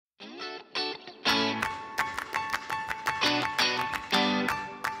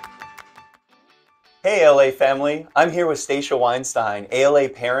Hey ALA family, I'm here with Stacia Weinstein, ALA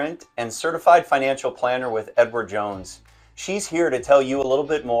parent and certified financial planner with Edward Jones. She's here to tell you a little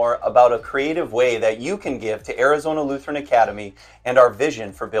bit more about a creative way that you can give to Arizona Lutheran Academy and our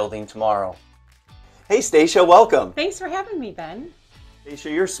vision for building tomorrow. Hey Stacia, welcome. Thanks for having me, Ben. Stacia,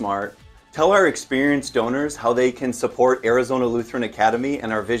 you're smart. Tell our experienced donors how they can support Arizona Lutheran Academy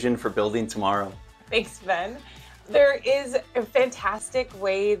and our vision for building tomorrow. Thanks, Ben. There is a fantastic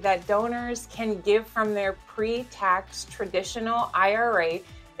way that donors can give from their pre-tax traditional IRA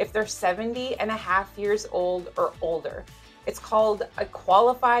if they're 70 and a half years old or older. It's called a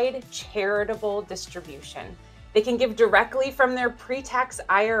qualified charitable distribution. They can give directly from their pre-tax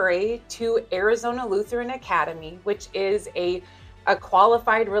IRA to Arizona Lutheran Academy, which is a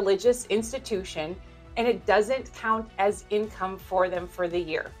qualified religious institution, and it doesn't count as income for them for the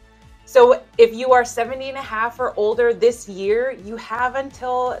year. So if you are 70 and a half or older this year, you have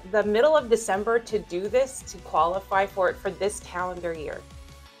until the middle of December to do this, to qualify for it for this calendar year.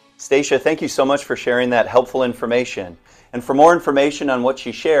 Stacia, thank you so much for sharing that helpful information. And for more information on what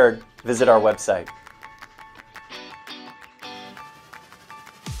she shared, visit our website.